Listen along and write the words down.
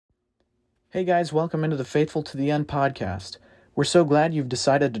Hey guys, welcome into the Faithful to the End podcast. We're so glad you've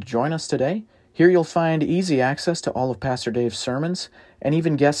decided to join us today. Here you'll find easy access to all of Pastor Dave's sermons and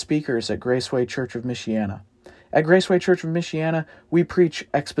even guest speakers at Graceway Church of Michiana. At Graceway Church of Michiana, we preach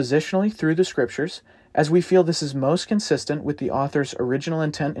expositionally through the Scriptures, as we feel this is most consistent with the author's original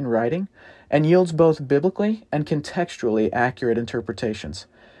intent in writing and yields both biblically and contextually accurate interpretations.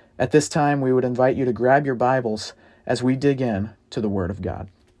 At this time, we would invite you to grab your Bibles as we dig in to the Word of God.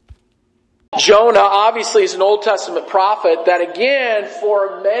 Jonah obviously is an Old Testament prophet that, again,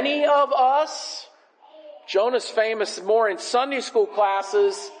 for many of us, Jonah's famous more in Sunday school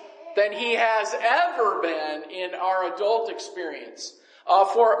classes than he has ever been in our adult experience.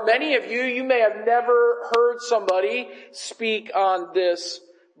 For many of you, you may have never heard somebody speak on this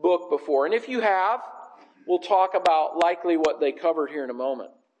book before. And if you have, we'll talk about likely what they covered here in a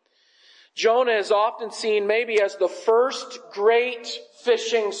moment. Jonah is often seen maybe as the first great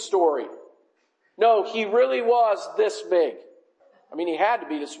fishing story. No, he really was this big. I mean, he had to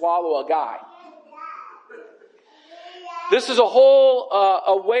be to swallow a guy. This is a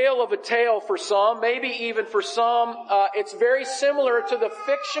whale of a tale for some, maybe even for some. It's very similar to the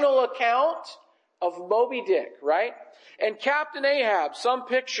fictional account of Moby Dick, right? And Captain Ahab, some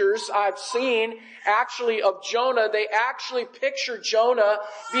pictures I've seen actually of Jonah, they actually picture Jonah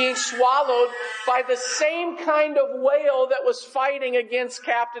being swallowed by the same kind of whale that was fighting against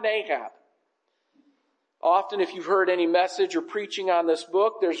Captain Ahab. Often, if you've heard any message or preaching on this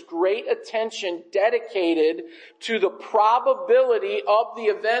book, there's great attention dedicated to the probability of the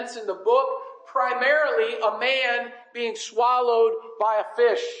events in the book, primarily a man being swallowed by a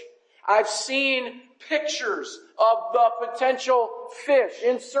fish. I've seen pictures of the potential fish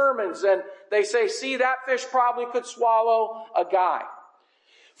in sermons, and they say, see, that fish probably could swallow a guy.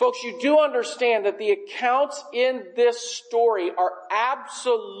 Folks, you do understand that the accounts in this story are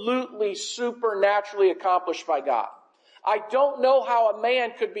absolutely supernaturally accomplished by God. I don't know how a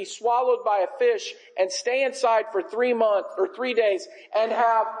man could be swallowed by a fish and stay inside for 3 months or 3 days and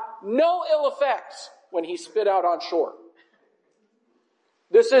have no ill effects when he spit out on shore.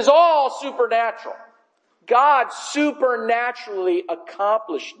 This is all supernatural. God supernaturally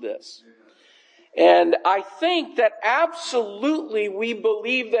accomplished this. And I think that absolutely we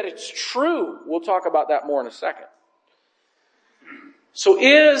believe that it's true. We'll talk about that more in a second. So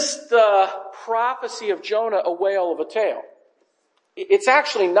is the prophecy of Jonah a whale of a tale? It's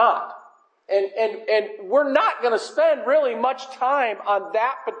actually not. And we're not going to spend really much time on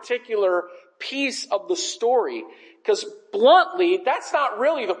that particular piece of the story, because bluntly, that's not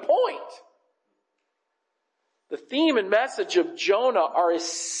really the point. The theme and message of Jonah are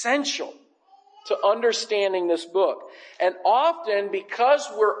essential to understanding this book. And often, because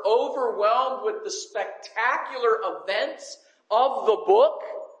we're overwhelmed with the spectacular events of the book,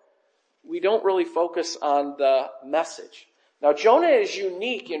 we don't really focus on the message. Now, Jonah is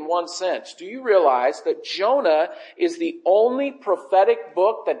unique in one sense. Do you realize that Jonah is the only prophetic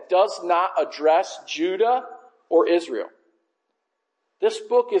book that does not address Judah or Israel? This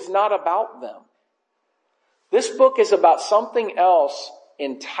book is not about them. This book is about something else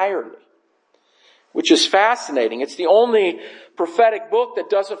entirely, which is fascinating. It's the only prophetic book that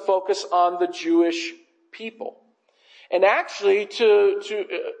doesn't focus on the Jewish people. And actually, to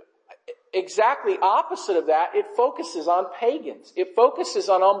exactly opposite of that, it focuses on pagans. It focuses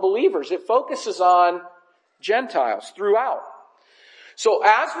on unbelievers. It focuses on Gentiles throughout. So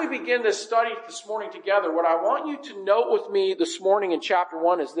as we begin this study this morning together, what I want you to note with me this morning in chapter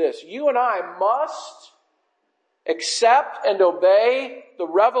 1 is this. You and I must accept and obey the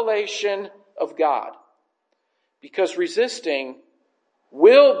revelation of God, because resisting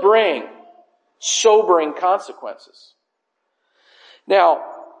will bring sobering consequences. Now,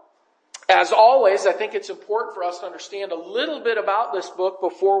 as always, I think it's important for us to understand a little bit about this book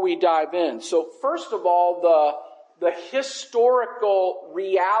before we dive in. So first of all, the historical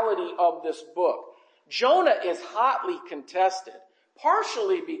reality of this book. Jonah is hotly contested,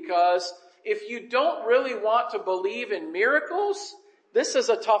 partially because if you don't really want to believe in miracles, this is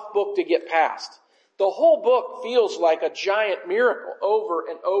a tough book to get past. The whole book feels like a giant miracle over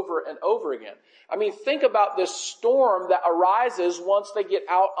and over and over again. I mean, think about this storm that arises once they get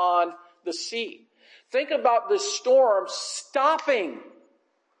out on the sea. Think about this storm stopping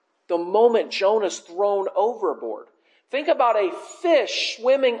the moment Jonah's thrown overboard. Think about a fish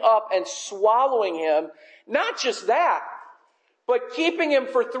swimming up and swallowing him. Not just that, but keeping him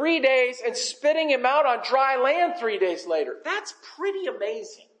for 3 days and spitting him out on dry land 3 days later. That's pretty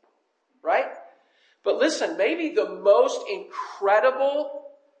amazing, right? But listen, maybe the most incredible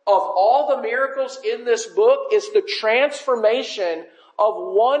of all the miracles in this book is the transformation of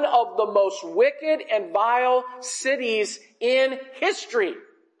one of the most wicked and vile cities in history,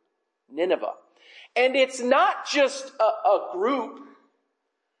 Nineveh. And it's not just a group.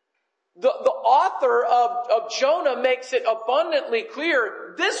 The author of Jonah makes it abundantly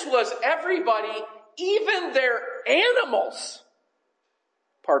clear this was everybody, even their animals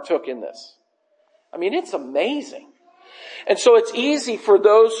partook in this. I mean, it's amazing. And so it's easy for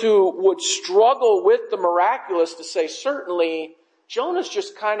those who would struggle with the miraculous to say, certainly, Jonah's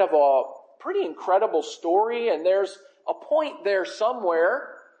just kind of a pretty incredible story, and there's a point there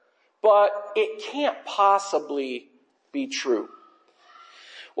somewhere, but it can't possibly be true.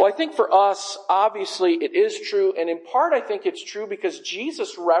 Well, I think for us, obviously, it is true, and in part I think it's true because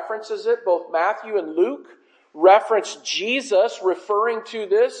Jesus references it. Both Matthew and Luke reference Jesus referring to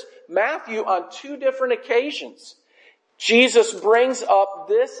this. Matthew on 2 different occasions. Jesus brings up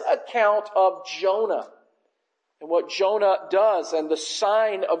this account of Jonah and what Jonah does and the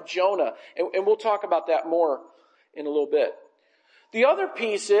sign of Jonah. And we'll talk about that more in a little bit. The other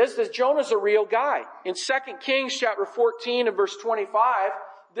piece is that Jonah's a real guy. In 2 Kings chapter 14 and verse 25,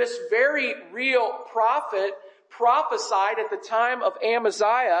 this very real prophet prophesied at the time of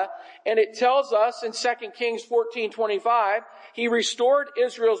Amaziah, and it tells us in 2 Kings 14:25, he restored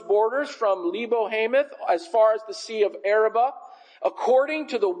Israel's borders from Lebo-Hamath as far as the Sea of Arabah, according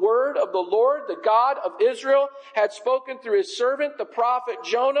to the word of the Lord, the God of Israel, had spoken through his servant, the prophet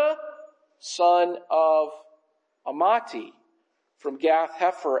Jonah, son of Amittai, from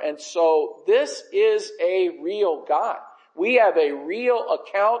Gath-Hepher. And so this is a real God. We have a real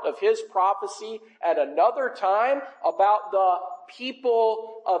account of his prophecy at another time about the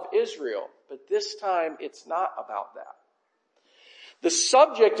people of Israel. But this time, it's not about that. The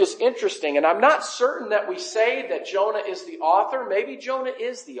subject is interesting, and I'm not certain that we say that Jonah is the author. Maybe Jonah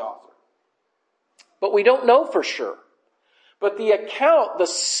is the author. But we don't know for sure. But the account, the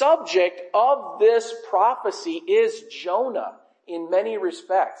subject of this prophecy is Jonah in many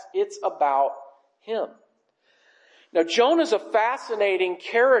respects. It's about him. Now, Jonah's a fascinating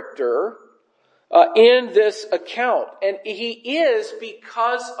character in this account, and he is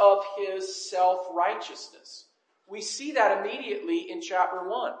because of his self-righteousness. We see that immediately in chapter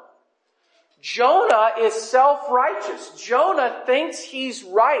 1. Jonah is self-righteous. Jonah thinks he's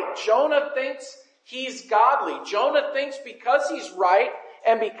right. Jonah thinks he's godly. Jonah thinks because he's right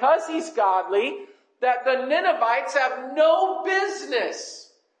and because he's godly that the Ninevites have no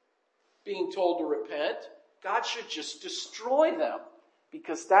business being told to repent. God should just destroy them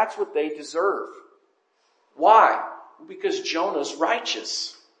because that's what they deserve. Why? Because Jonah's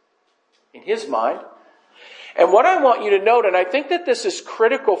righteous in his mind. And what I want you to note, and I think that this is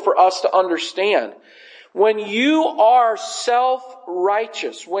critical for us to understand, when you are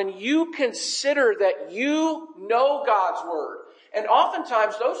self-righteous, when you consider that you know God's word, and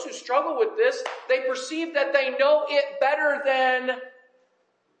oftentimes those who struggle with this, they perceive that they know it better than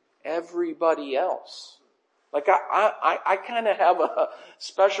everybody else. Like I kind of have a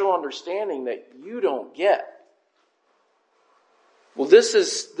special understanding that you don't get. Well, this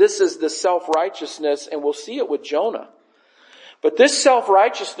is the self-righteousness, and we'll see it with Jonah. But this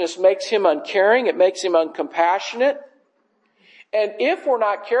self-righteousness makes him uncaring. It makes him uncompassionate. And if we're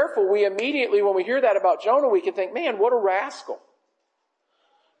not careful, we immediately, when we hear that about Jonah, we can think, man, what a rascal.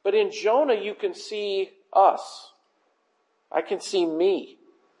 But in Jonah, you can see us. I can see me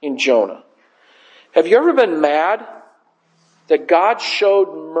in Jonah. Have you ever been mad that God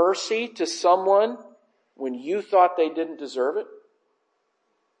showed mercy to someone when you thought they didn't deserve it?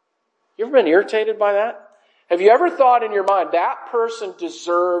 You ever been irritated by that? Have you ever thought in your mind, that person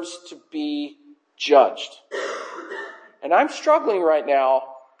deserves to be judged? And I'm struggling right now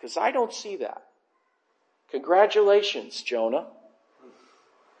because I don't see that. Congratulations, Jonah.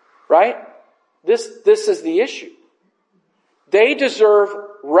 Right? This is the issue. They deserve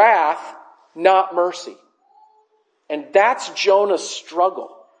wrath, not mercy. And that's Jonah's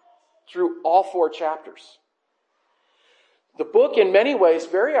struggle through all 4 chapters. The book, in many ways,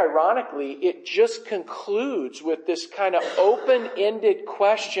 very ironically, it just concludes with this kind of open-ended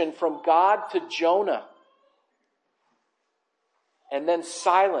question from God to Jonah. And then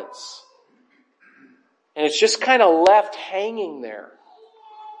silence. And it's just kind of left hanging there.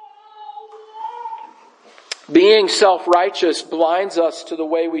 Being self-righteous blinds us to the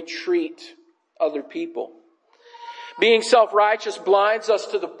way we treat other people. Being self-righteous blinds us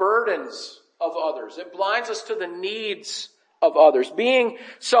to the burdens of others. It blinds us to the needs of others. Being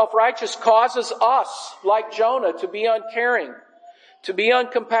self-righteous causes us, like Jonah, to be uncaring, to be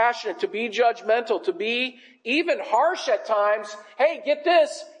uncompassionate, to be judgmental, to be even harsh at times. Hey, get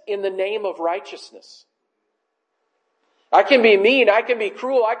this, in the name of righteousness. I can be mean, I can be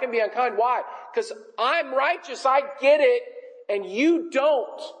cruel, I can be unkind. Why? Because I'm righteous, I get it, and you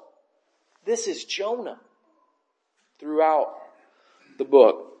don't. This is Jonah throughout the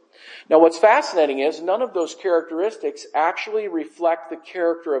book. Now what's fascinating is none of those characteristics actually reflect the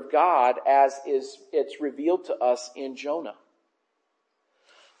character of God as it's revealed to us in Jonah.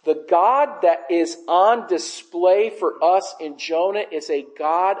 The God that is on display for us in Jonah is a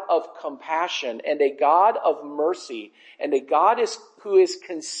God of compassion and a God of mercy and a God who is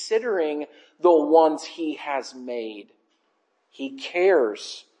considering the ones He has made. He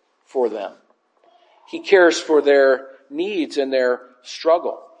cares for them. He cares for their needs and their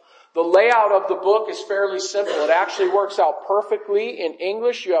struggle. The layout of the book is fairly simple. It actually works out perfectly. In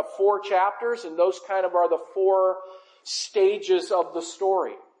English, you have 4 chapters, and those kind of are the 4 stages of the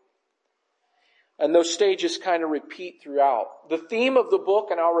story. And those stages kind of repeat throughout. The theme of the book,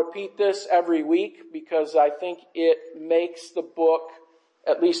 and I'll repeat this every week because I think it makes the book,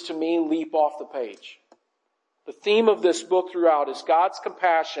 at least to me, leap off the page. The theme of this book throughout is God's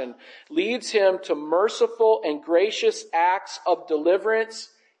compassion leads Him to merciful and gracious acts of deliverance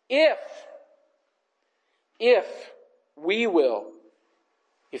if we will,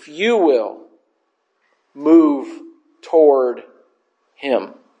 if you will, move toward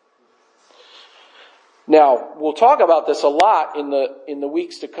Him. Now, we'll talk about this a lot in the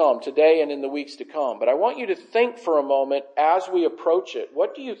weeks to come, today and in the weeks to come. But I want you to think for a moment as we approach it.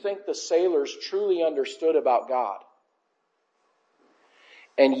 What do you think the sailors truly understood about God?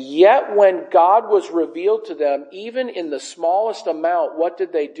 And yet when God was revealed to them, even in the smallest amount, what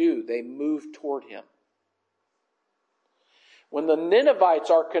did they do? They moved toward Him. When the Ninevites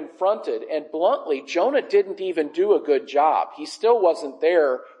are confronted, and bluntly, Jonah didn't even do a good job. He still wasn't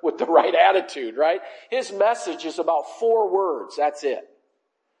there with the right attitude, right? His message is about 4 words. That's it.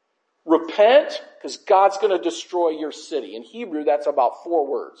 Repent, because God's going to destroy your city. In Hebrew, that's about 4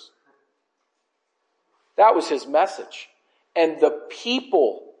 words. That was his message. And the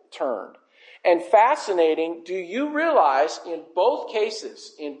people turned. And fascinating, do you realize in both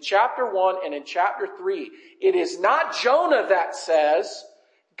cases, in chapter 1 and in chapter 3, it is not Jonah that says,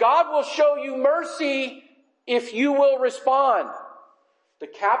 God will show you mercy if you will respond. The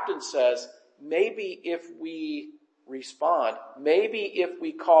captain says, maybe if we respond, maybe if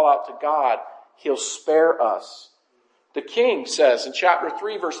we call out to God, He'll spare us. The king says in chapter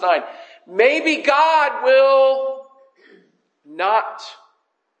 3, verse 9, maybe God will not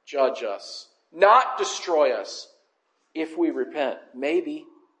judge us, not destroy us if we repent. Maybe.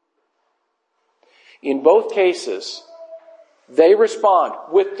 In both cases, they respond.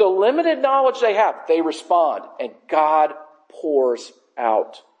 With the limited knowledge they have, they respond. And God pours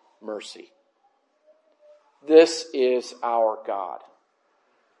out mercy. This is our God.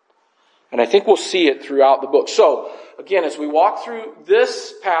 And I think we'll see it throughout the book. So, again, as we walk through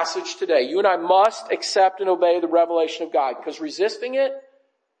this passage today, you and I must accept and obey the revelation of God. Because resisting it,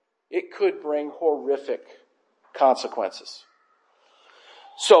 it could bring horrific consequences.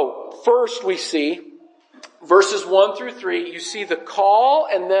 So, first we see, verses 1 through 3, you see the call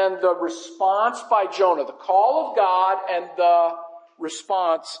and then the response by Jonah. The call of God and the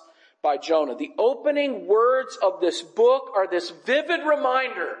response by Jonah. The opening words of this book are this vivid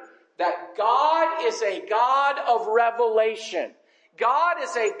reminder that God is a God of revelation. God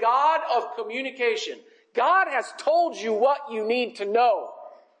is a God of communication. God has told you what you need to know.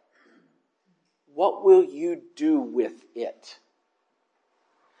 What will you do with it?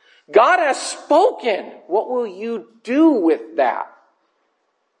 God has spoken. What will you do with that?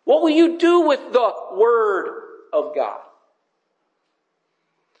 What will you do with the Word of God?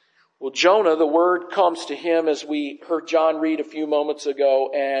 Well, Jonah, the word comes to him as we heard John read a few moments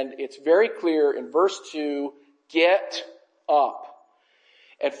ago, and it's very clear in verse 2, get up.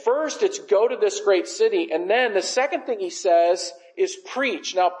 At first, it's go to this great city, and then the second thing he says is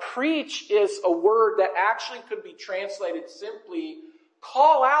preach. Now, preach is a word that actually could be translated simply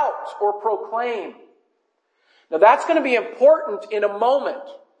call out or proclaim. Now, that's going to be important in a moment.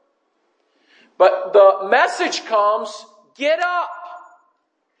 But the message comes, get up.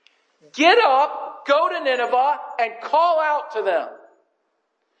 Get up, go to Nineveh, and call out to them.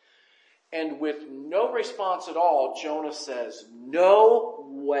 And with no response at all, Jonah says, no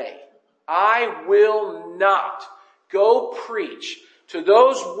way. I will not go preach to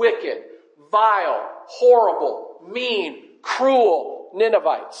those wicked, vile, horrible, mean, cruel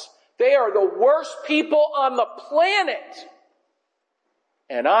Ninevites. They are the worst people on the planet.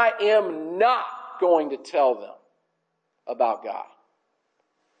 And I am not going to tell them about God.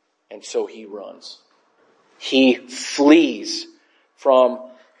 And so he runs. He flees from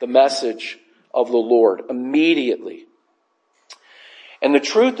the message of the Lord immediately. And the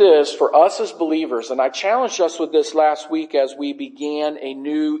truth is, for us as believers, and I challenged us with this last week as we began a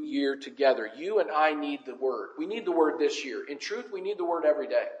new year together, you and I need the Word. We need the Word this year. In truth, we need the Word every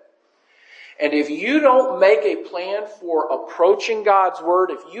day. And if you don't make a plan for approaching God's Word,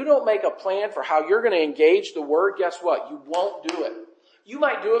 if you don't make a plan for how you're going to engage the Word, guess what? You won't do it. You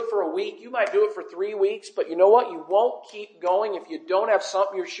might do it for a week, you might do it for 3 weeks, but you know what? You won't keep going if you don't have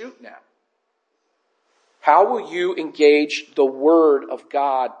something you're shooting at. How will you engage the Word of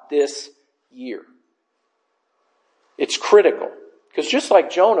God this year? It's critical. Because just like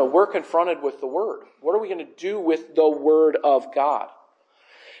Jonah, we're confronted with the Word. What are we going to do with the Word of God?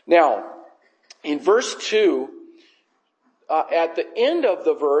 Now, in verse 2, at the end of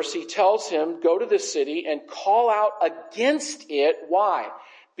the verse, he tells him, go to the city and call out against it. Why?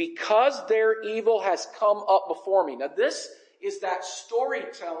 Because their evil has come up before me. Now, this is that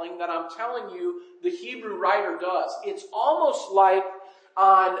storytelling that I'm telling you the Hebrew writer does. It's almost like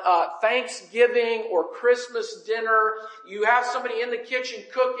on Thanksgiving or Christmas dinner, you have somebody in the kitchen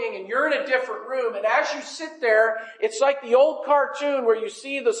cooking and you're in a different room, and as you sit there, it's like the old cartoon where you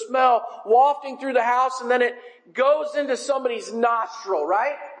see the smell wafting through the house and then it goes into somebody's nostril,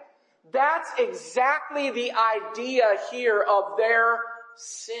 right? That's exactly the idea here of their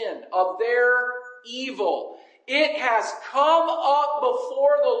sin, of their evil. It has come up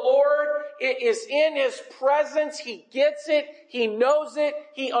before the Lord. It is in His presence. He gets it. He knows it.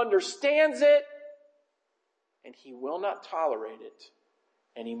 He understands it. And He will not tolerate it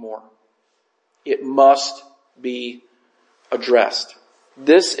anymore. It must be addressed.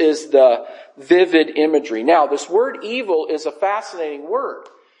 This is the vivid imagery. Now, this word evil is a fascinating word,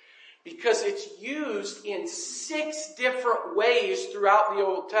 because it's used in 6 different ways throughout the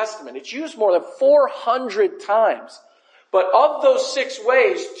Old Testament. It's used more than 400 times. But of those 6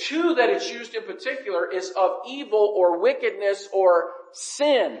 ways, 2 that it's used in particular is of evil or wickedness or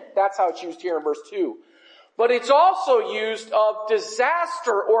sin. That's how it's used here in verse 2. But it's also used of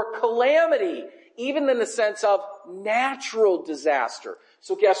disaster or calamity, even in the sense of natural disaster.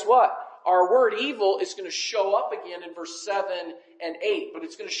 So guess what? Our word evil is going to show up again in verse 7 and 8, but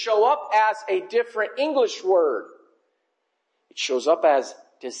it's going to show up as a different English word. It shows up as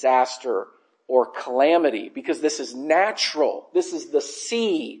disaster or calamity, because this is natural. This is the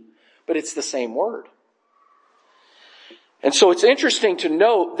sea, but it's the same word. And so it's interesting to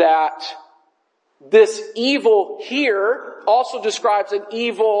note that this evil here also describes an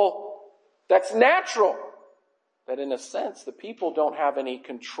evil that's natural. That in a sense, the people don't have any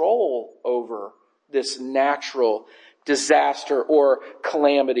control over this natural disaster or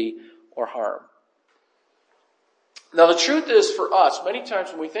calamity or harm. Now, the truth is, for us, many times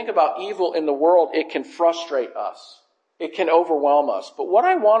when we think about evil in the world, it can frustrate us. It can overwhelm us. But what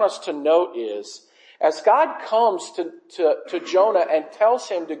I want us to note is, as God comes to Jonah and tells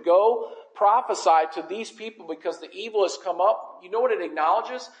him to go prophesy to these people because the evil has come up, you know what it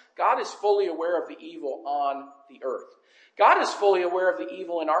acknowledges? God is fully aware of the evil on the earth. God is fully aware of the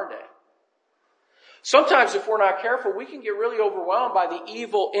evil in our day. Sometimes if we're not careful, we can get really overwhelmed by the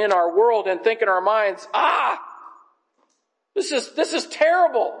evil in our world and think in our minds, this is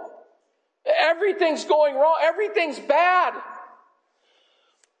terrible. Everything's going wrong. Everything's bad.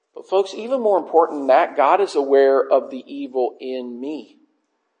 But folks, even more important than that, God is aware of the evil in me.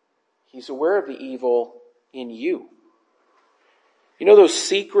 He's aware of the evil in you. You know those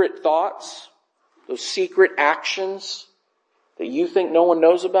secret thoughts, those secret actions that you think no one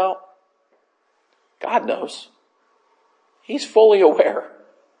knows about? God knows. He's fully aware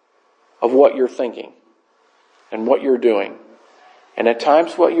of what you're thinking and what you're doing. And at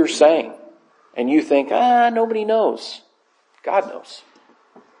times what you're saying. And you think, nobody knows. God knows.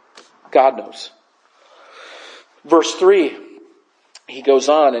 God knows. Verse 3, he goes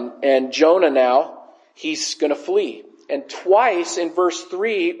on, and Jonah now, he's going to flee. And twice in verse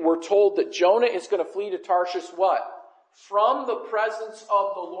 3, we're told that Jonah is going to flee to Tarshish what? From the presence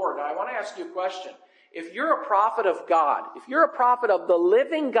of the Lord. Now I want to ask you a question. If you're a prophet of God, if you're a prophet of the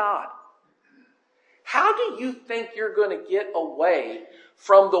living God, how do you think you're going to get away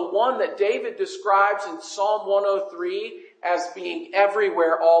from the one that David describes in Psalm 103 as being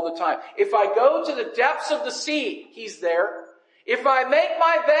everywhere all the time? If I go to the depths of the sea, He's there. If I make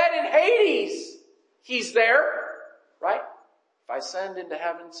my bed in Hades, He's there. Right? If I ascend into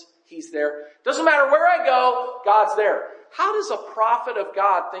heavens, He's there. Doesn't matter where I go, God's there. How does a prophet of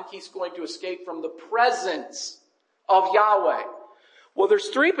God think he's going to escape from the presence of Yahweh? Well, there's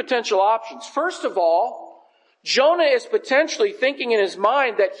 3 potential options. First of all, Jonah is potentially thinking in his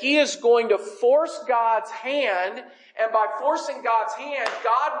mind that he is going to force God's hand, and by forcing God's hand,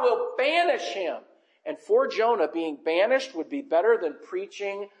 God will banish him. And for Jonah, being banished would be better than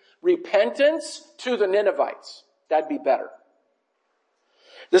preaching repentance to the Ninevites. That'd be better.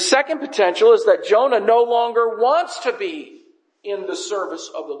 The second potential is that Jonah no longer wants to be in the service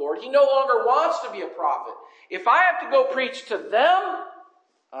of the Lord. He no longer wants to be a prophet. If I have to go preach to them,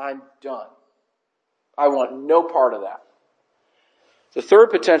 I'm done. I want no part of that. The third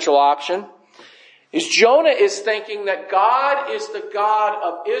potential option is Jonah is thinking that God is the God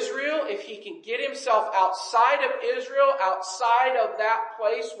of Israel. If he can get himself outside of Israel, outside of that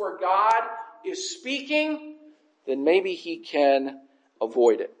place where God is speaking, then maybe he can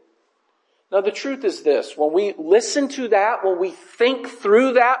avoid it. Now the truth is this, when we listen to that, when we think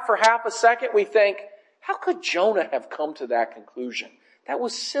through that for half a second, we think, how could Jonah have come to that conclusion? That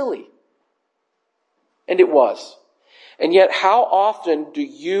was silly. And it was. And yet, how often do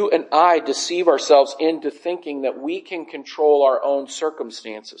you and I deceive ourselves into thinking that we can control our own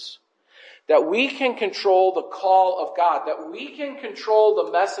circumstances? That we can control the call of God? That we can control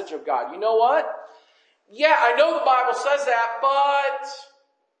the message of God? You know what? Yeah, I know the Bible says that, but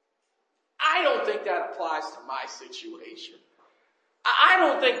I don't think that applies to my situation. I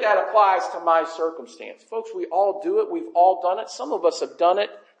don't think that applies to my circumstance. Folks, we all do it. We've all done it. Some of us have done it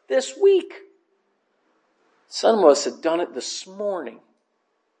this week. Some of us have done it this morning.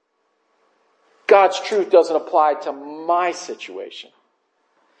 God's truth doesn't apply to my situation.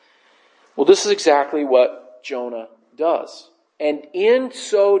 Well, this is exactly what Jonah does. And in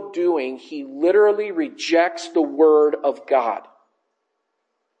so doing, he literally rejects the word of God.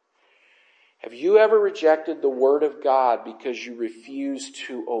 Have you ever rejected the word of God because you refuse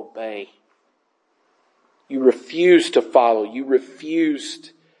to obey? You refused to follow. You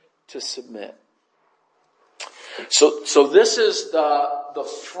refused to submit. So this is the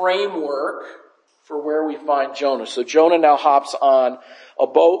framework for where we find Jonah. So Jonah now hops on a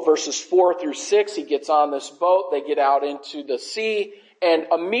boat, verses 4 through 6. He gets on this boat. They get out into the sea. And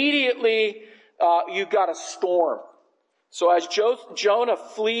immediately you've got a storm. So as Jonah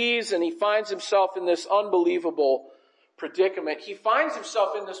flees and he finds himself in this unbelievable predicament, he finds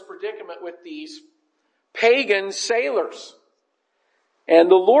himself in this predicament with these pagan sailors. And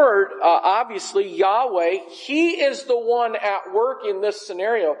the Lord, obviously, Yahweh, He is the one at work in this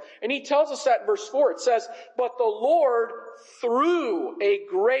scenario. And He tells us that in verse 4. It says, but the Lord threw a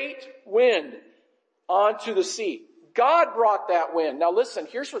great wind onto the sea. God brought that wind. Now listen,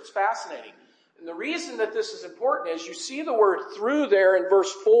 here's what's fascinating. And the reason that this is important is you see the word through there in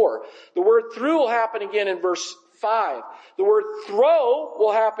verse 4. The word through will happen again in verse 5. The word throw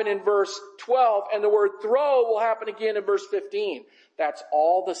will happen in verse 12. And the word throw will happen again in verse 15. That's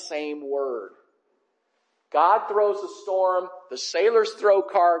all the same word. God throws a storm. The sailors throw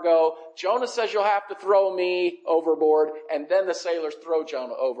cargo. Jonah says, you'll have to throw me overboard. And then the sailors throw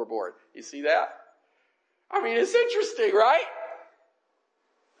Jonah overboard. You see that? I mean, it's interesting, right?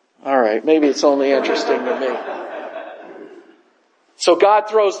 All right, maybe it's only interesting to me. So God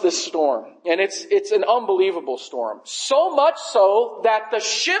throws this storm. And it's an unbelievable storm. So much so that the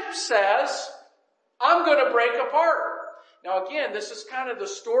ship says, I'm going to break apart. Now again, this is kind of the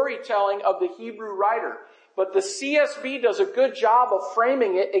storytelling of the Hebrew writer. But the CSB does a good job of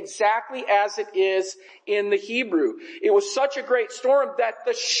framing it exactly as it is in the Hebrew. It was such a great storm that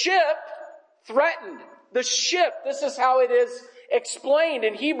the ship threatened. The ship, this is how it is explained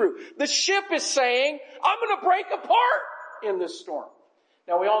in Hebrew. The ship is saying, I'm going to break apart in this storm.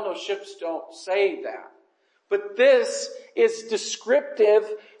 Now we all know ships don't say that. But this is descriptive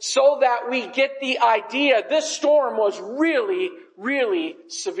so that we get the idea. This storm was really, really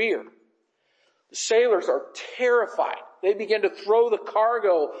severe. The sailors are terrified. They begin to throw the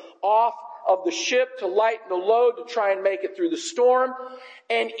cargo off of the ship to lighten the load to try and make it through the storm.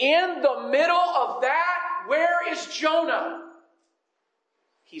 And in the middle of that, where is Jonah?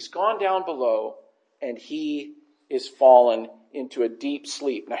 He's gone down below and he is fallen into a deep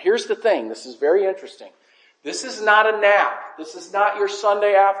sleep. Now here's the thing. This is very interesting. This is not a nap. This is not your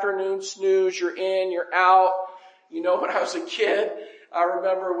Sunday afternoon snooze. You're in, you're out. You know, when I was a kid, I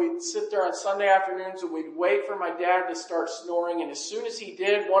remember we'd sit there on Sunday afternoons and we'd wait for my dad to start snoring. And as soon as he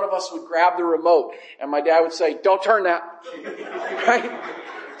did, one of us would grab the remote. And my dad would say, don't turn that. Right?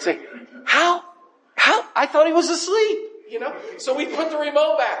 Say, how? I thought he was asleep. You know? So we'd put the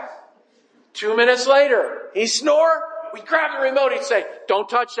remote back. 2 minutes later, he'd snore. We'd grab the remote. He'd say, don't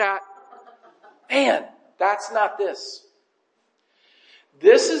touch that. Man. That's not this.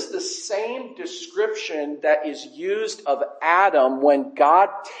 This is the same description that is used of Adam when God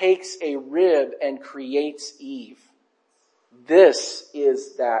takes a rib and creates Eve. This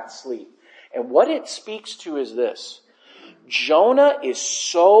is that sleep. And what it speaks to is this. Jonah is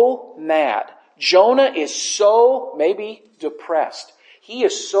so mad. Jonah is so, maybe depressed. He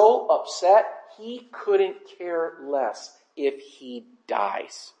is so upset, he couldn't care less if he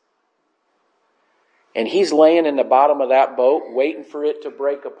dies. And he's laying in the bottom of that boat, waiting for it to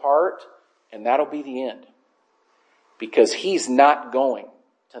break apart, and that'll be the end. Because he's not going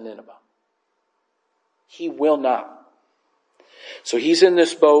to Nineveh. He will not. So he's in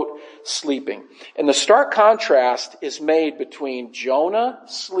this boat sleeping. And the stark contrast is made between Jonah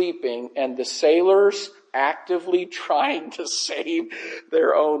sleeping and the sailors actively trying to save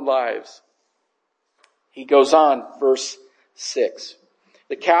their own lives. He goes on, verse 6.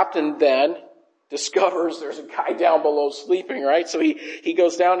 The captain then discovers there's a guy down below sleeping, right? So he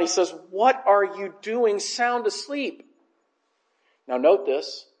goes down and he says, "What are you doing sound asleep?" Now note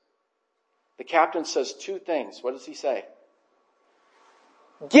this. The captain says two things. What does he say?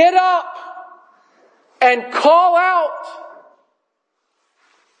 Get up and call out.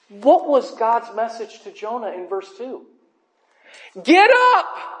 What was God's message to Jonah in verse 2? Get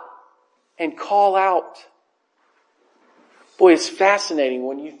up and call out. Boy, it's fascinating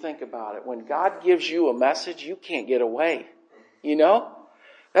when you think about it. When God gives you a message, you can't get away. You know?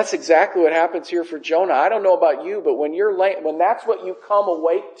 That's exactly what happens here for Jonah. I don't know about you, but when when that's what you come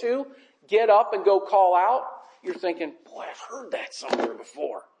awake to, get up and go call out, you're thinking, boy, I've heard that somewhere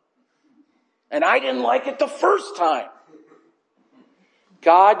before. And I didn't like it the first time.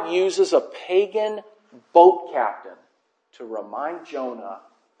 God uses a pagan boat captain to remind Jonah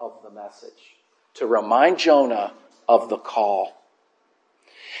of the message, to remind Jonah of the call.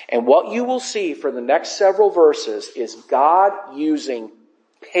 And what you will see for the next several verses is God using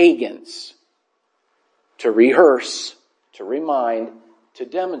pagans to rehearse, to remind, to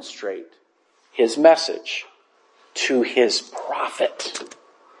demonstrate His message to His prophet,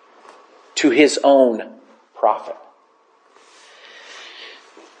 to His own prophet.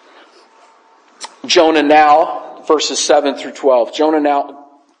 Jonah now, verses 7 through 12. Jonah now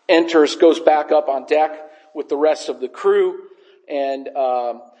goes back up on deck with the rest of the crew. And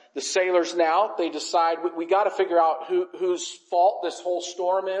the sailors now, they decide, we got to figure out whose fault this whole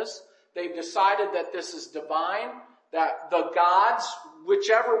storm is. They've decided that this is divine, that the gods,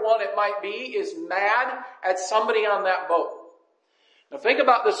 whichever one it might be, is mad at somebody on that boat. Now think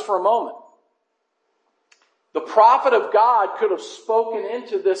about this for a moment. The prophet of God could have spoken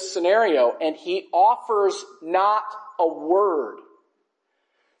into this scenario, and he offers not a word.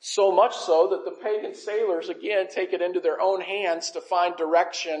 So much so that the pagan sailors, again, take it into their own hands to find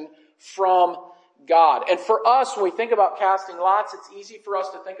direction from God. And for us, when we think about casting lots, it's easy for us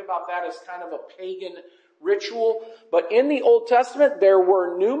to think about that as kind of a pagan ritual. But in the Old Testament, there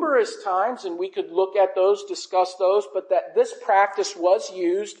were numerous times, and we could look at those, discuss those, but that this practice was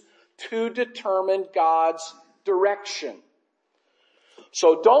used to determine God's direction.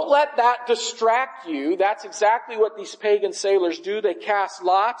 So don't let that distract you. That's exactly what these pagan sailors do. They cast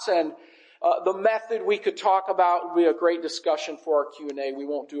lots, and the method we could talk about would be a great discussion for our Q&A. We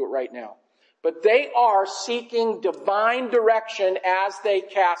won't do it right now. But they are seeking divine direction as they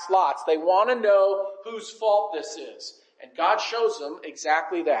cast lots. They want to know whose fault this is. And God shows them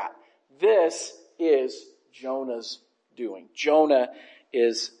exactly that. This is Jonah's doing. Jonah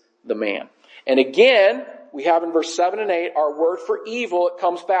is the man. And again, we have in verse 7 and 8, our word for evil. It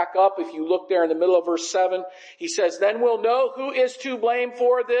comes back up. If you look there in the middle of verse 7, he says, then we'll know who is to blame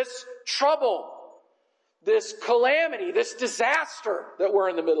for this trouble, this calamity, this disaster that we're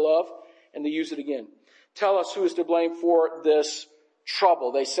in the middle of. And they use it again. Tell us who is to blame for this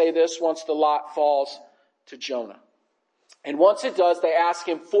trouble. They say this once the lot falls to Jonah. And once it does, they ask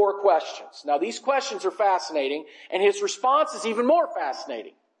him 4 questions. Now these questions are fascinating, and his response is even more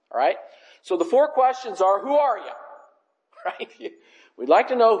fascinating. All right? So the 4 questions are, who are you? Right? We'd like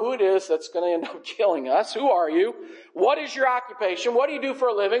to know who it is that's going to end up killing us. Who are you? What is your occupation? What do you do for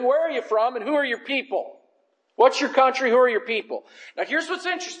a living? Where are you from? And who are your people? What's your country? Who are your people? Now here's what's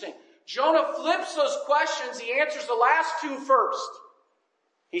interesting. Jonah flips those questions. He answers the last 2 first.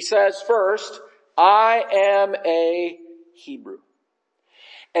 He says first, I am a Hebrew.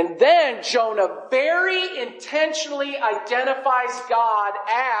 And then Jonah very intentionally identifies God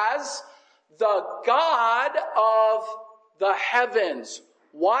as the God of the heavens.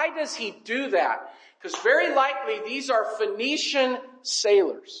 Why does he do that? Because very likely these are Phoenician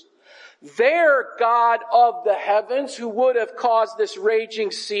sailors. Their God of the heavens, who would have caused this raging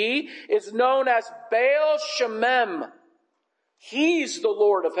sea, is known as Baal Shemem. He's the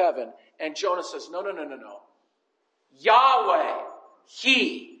Lord of heaven. And Jonah says, no. Yahweh,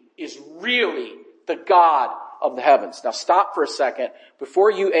 He is really the God of the heavens. Now stop for a second.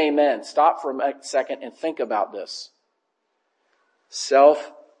 Before you amen, stop for a second and think about this.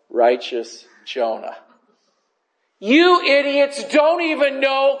 Self-righteous Jonah. You idiots don't even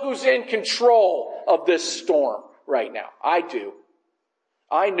know who's in control of this storm right now. I do.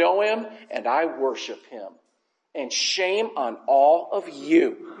 I know him and I worship him. And shame on all of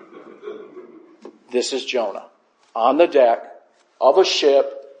you. This is Jonah on the deck of a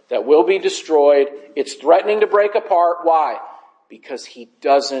ship that will be destroyed. It's threatening to break apart. Why? Because he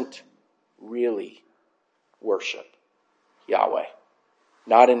doesn't really worship Yahweh.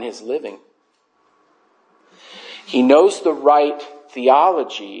 Not in his living. He knows the right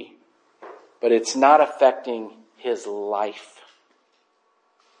theology, but it's not affecting his life.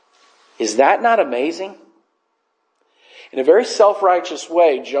 Is that not amazing? In a very self-righteous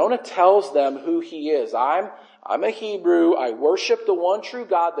way, Jonah tells them who he is. I'm a Hebrew. I worship the one true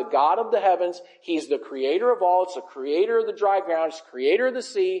God, the God of the heavens. He's the creator of all. It's the creator of the dry ground. It's the creator of the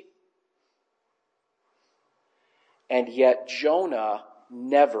sea. And yet Jonah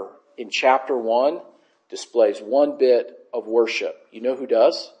never, in chapter 1, displays one bit of worship. You know who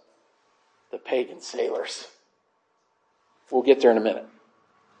does? The pagan sailors. We'll get there in a minute.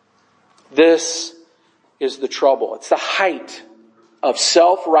 This is the trouble. It's the height of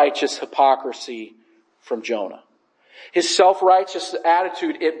self-righteous hypocrisy from Jonah. His self-righteous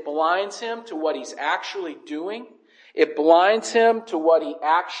attitude, it blinds him to what he's actually doing. It blinds him to what he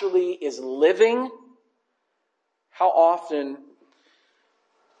actually is living. How often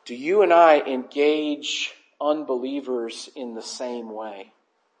do you and I engage unbelievers in the same way?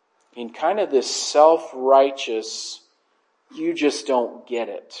 In kind of this self-righteous, you just don't get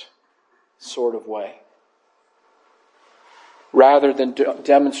it sort of way. Rather than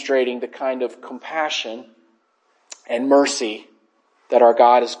demonstrating the kind of compassion and mercy that our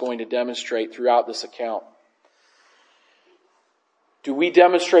God is going to demonstrate throughout this account. Do we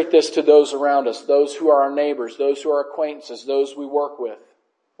demonstrate this to those around us, those who are our neighbors, those who are acquaintances, those we work with?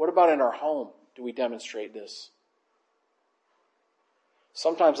 What about in our home? Do we demonstrate this?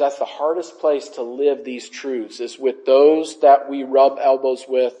 Sometimes that's the hardest place to live these truths, is with those that we rub elbows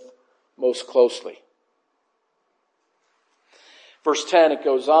with most closely. Verse 10, it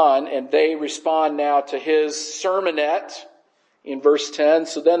goes on, and they respond now to his sermonette in verse 10.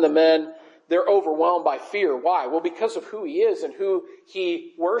 So then the men, they're overwhelmed by fear. Why? Well, because of who he is and who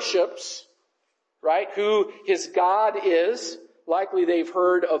he worships, right? Who his God is. Likely they've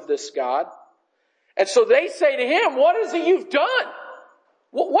heard of this God. And so they say to him, what is it you've done?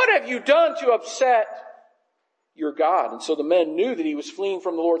 What have you done to upset your God? And so the men knew that he was fleeing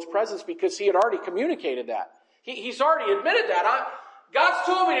from the Lord's presence because he had already communicated that. He's already admitted that. God's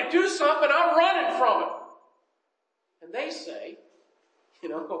told me to do something, I'm running from it. And they say,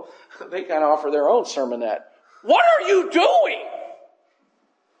 they kind of offer their own sermonette. What are you doing?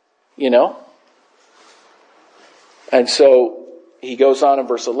 And so he goes on in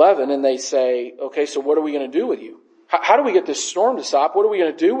verse 11 and they say, okay, so what are we going to do with you? How do we get this storm to stop? What are we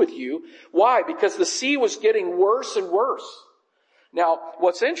going to do with you? Why? Because the sea was getting worse and worse. Now,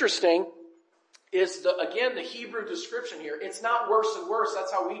 what's interesting is, the Hebrew description here. It's not worse and worse.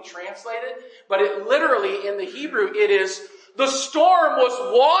 That's how we translate it. But it literally, in the Hebrew, it is, the storm was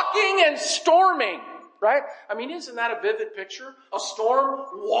walking and storming. Right? I mean, isn't that a vivid picture? A storm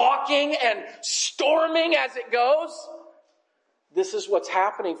walking and storming as it goes? This is what's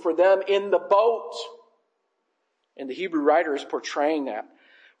happening for them in the boat. And the Hebrew writer is portraying that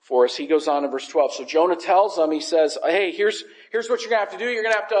for us. He goes on in verse 12. So Jonah tells them, he says, hey, here's what you're going to have to do. You're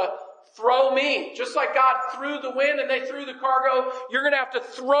going to have to throw me. Just like God threw the wind and they threw the cargo, you're going to have to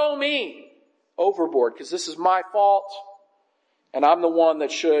throw me overboard because this is my fault. And I'm the one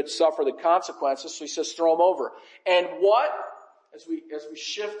that should suffer the consequences. So he says, throw them over. And what, as we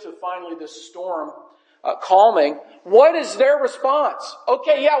shift to finally this storm calming, what is their response?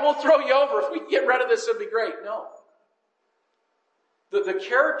 Okay, yeah, we'll throw you over. If we can get rid of this, it'd be great. No. The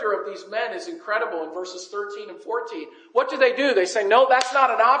character of these men is incredible in verses 13 and 14. What do? They say, no, that's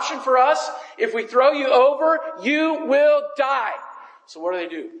not an option for us. If we throw you over, you will die. So what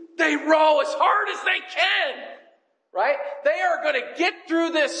do? They row as hard as they can. Right? They are going to get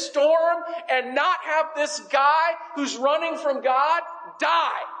through this storm and not have this guy who's running from God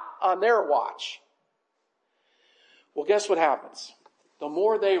die on their watch. Well, guess what happens? The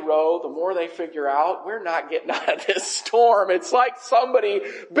more they row, the more they figure out, we're not getting out of this storm. It's like somebody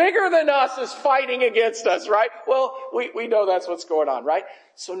bigger than us is fighting against us, right? Well, we know that's what's going on, right?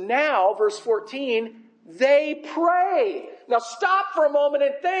 So now, verse 14, they pray. Now stop for a moment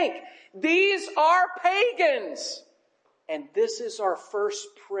and think. These are pagans. And this is our first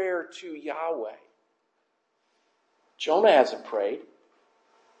prayer to Yahweh. Jonah hasn't prayed.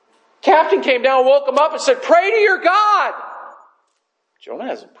 Captain came down and woke him up and said, pray to your God. Jonah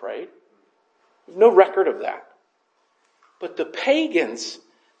hasn't prayed. No record of that. But the pagans,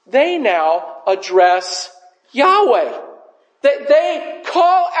 they now address Yahweh. They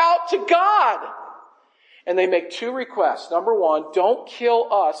call out to God. And they make two requests. Number one, don't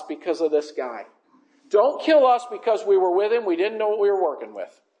kill us because of this guy. Don't kill us because we were with him. We didn't know what we were working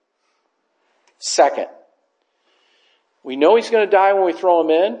with. Second, we know he's going to die when we throw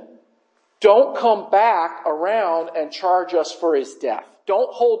him in. Don't come back around and charge us for his death.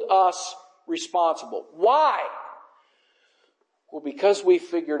 Don't hold us responsible. Why? Well, because we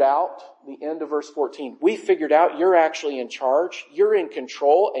figured out, the end of verse 14, we figured out you're actually in charge, you're in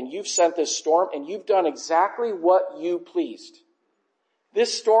control, and you've sent this storm, and you've done exactly what you pleased.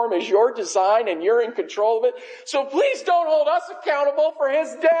 This storm is your design, and you're in control of it. So please don't hold us accountable for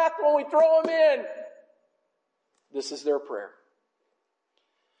his death when we throw him in. This is their prayer.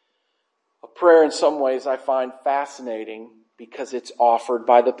 A prayer in some ways I find fascinating because it's offered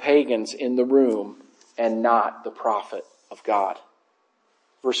by the pagans in the room and not the prophet of God.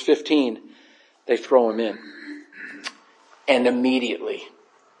 Verse 15, they throw him in. And immediately,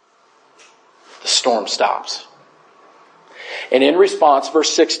 the storm stops. And in response,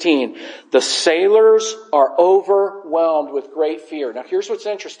 verse 16, the sailors are overwhelmed with great fear. Now here's what's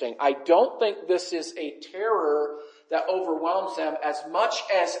interesting. I don't think this is a terror that overwhelms them as much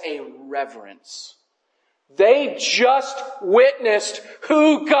as a reverence. They just witnessed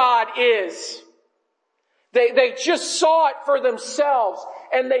who God is. They just saw it for themselves,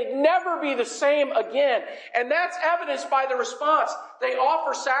 and they'd never be the same again. And that's evidenced by the response. They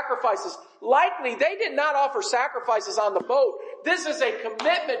offer sacrifices. Likely, they did not offer sacrifices on the boat. This is a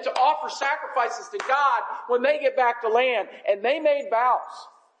commitment to offer sacrifices to God when they get back to land. And they made vows.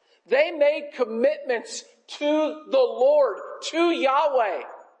 They made commitments to the Lord, to Yahweh.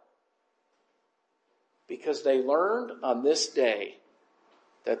 Because they learned on this day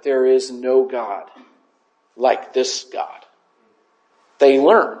that there is no God like this God. They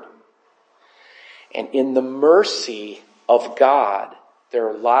learned. And in the mercy of God,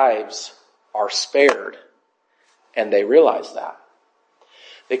 their lives are spared. And they realize that.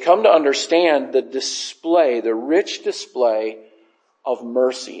 They come to understand the display, the rich display of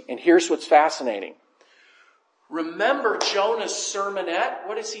mercy. And here's what's fascinating. Remember Jonah's sermonette?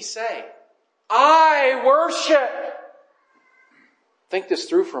 What does he say? I worship. Think this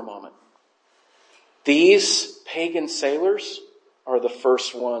through for a moment. These pagan sailors are the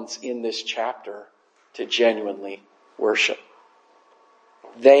first ones in this chapter to genuinely worship.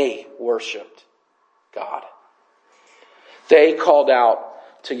 They worshiped God. They called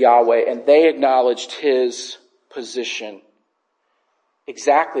out to Yahweh and they acknowledged his position.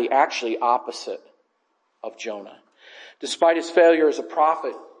 Exactly, actually opposite of Jonah. Despite his failure as a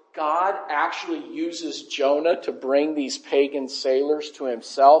prophet, God actually uses Jonah to bring these pagan sailors to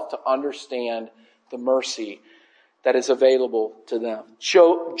himself to understand the mercy that is available to them.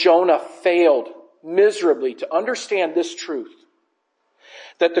 Jonah failed miserably to understand this truth,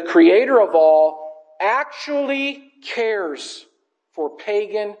 that the Creator of all actually cares for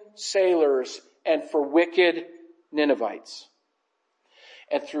pagan sailors and for wicked Ninevites.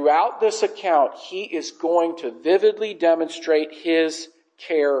 And throughout this account, he is going to vividly demonstrate his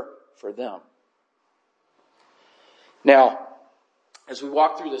care for them. Now, as we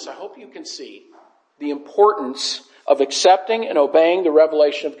walk through this, I hope you can see the importance of accepting and obeying the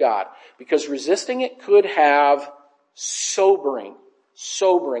revelation of God, because resisting it could have sobering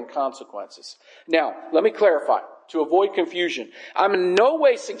consequences. Now, let me clarify to avoid confusion. I'm in no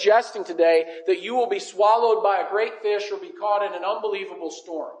way suggesting today that you will be swallowed by a great fish or be caught in an unbelievable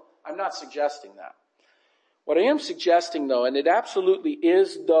storm. I'm not suggesting that. What I am suggesting, though, and it absolutely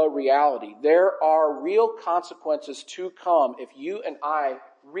is the reality, there are real consequences to come if you and I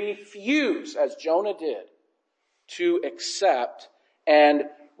refuse, as Jonah did, to accept and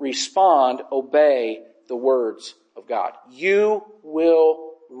respond, obey the words of God. You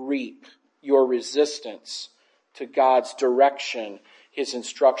will reap your resistance to God's direction, his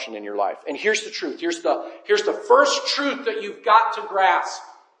instruction in your life. And here's the truth. Here's the first truth that you've got to grasp.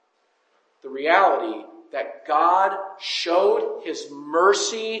 The reality that God showed his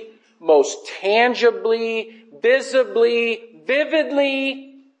mercy most tangibly, visibly, vividly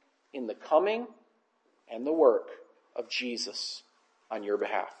in the coming and the work of Jesus on your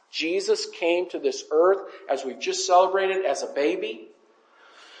behalf. Jesus came to this earth, as we've just celebrated, as a baby,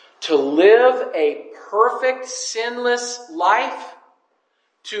 to live a perfect, sinless life,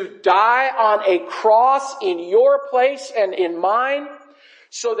 to die on a cross in your place and in mine,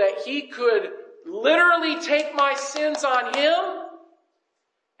 so that he could literally take my sins on him,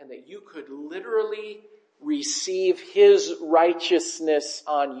 and that you could literally receive his righteousness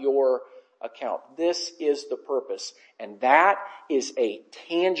on your account. This is the purpose. And that is a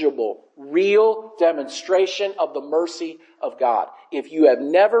tangible, real demonstration of the mercy of God. If you have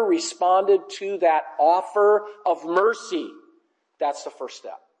never responded to that offer of mercy, that's the first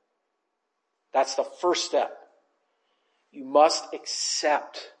step. That's the first step. You must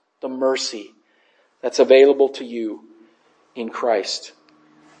accept the mercy that's available to you in Christ.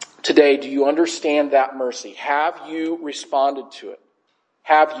 Today, do you understand that mercy? Have you responded to it?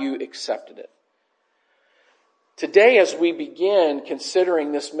 Have you accepted it? Today, as we begin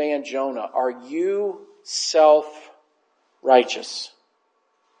considering this man Jonah, are you self-righteous?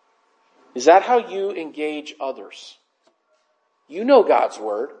 Is that how you engage others? You know God's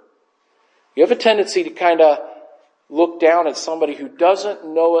word. You have a tendency to kind of look down at somebody who doesn't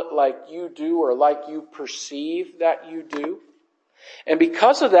know it like you do or like you perceive that you do. And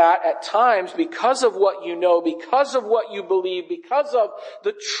because of that, at times, because of what you know, because of what you believe, because of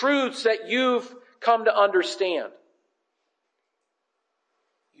the truths that you've come to understand,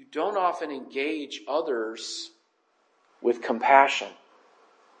 you don't often engage others with compassion,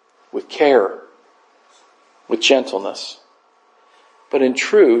 with care, with gentleness. But in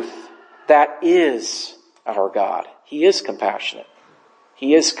truth, that is our God. He is compassionate.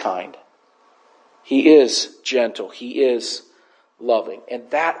 He is kind. He is gentle. He is loving. And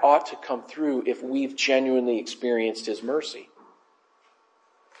that ought to come through if we've genuinely experienced His mercy.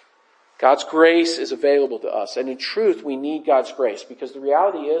 God's grace is available to us. And in truth, we need God's grace because the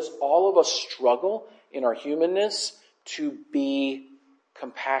reality is all of us struggle in our humanness to be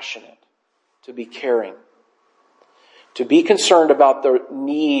compassionate, to be caring, to be concerned about the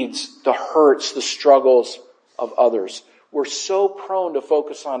needs, the hurts, the struggles of others. We're so prone to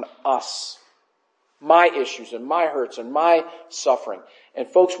focus on us, my issues and my hurts and my suffering. And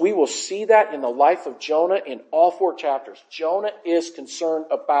folks, we will see that in the life of Jonah in all 4 chapters. Jonah is concerned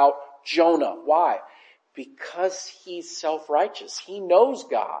about Jonah. Why? Because he's self-righteous. He knows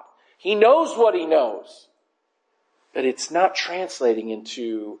God. He knows what he knows. But it's not translating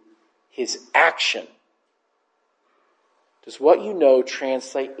into his action. Does what you know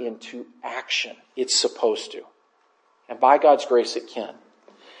translate into action? It's supposed to. And by God's grace, it can.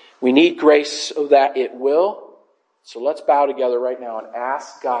 We need grace so that it will. So let's bow together right now and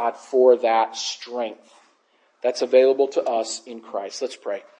ask God for that strength that's available to us in Christ. Let's pray.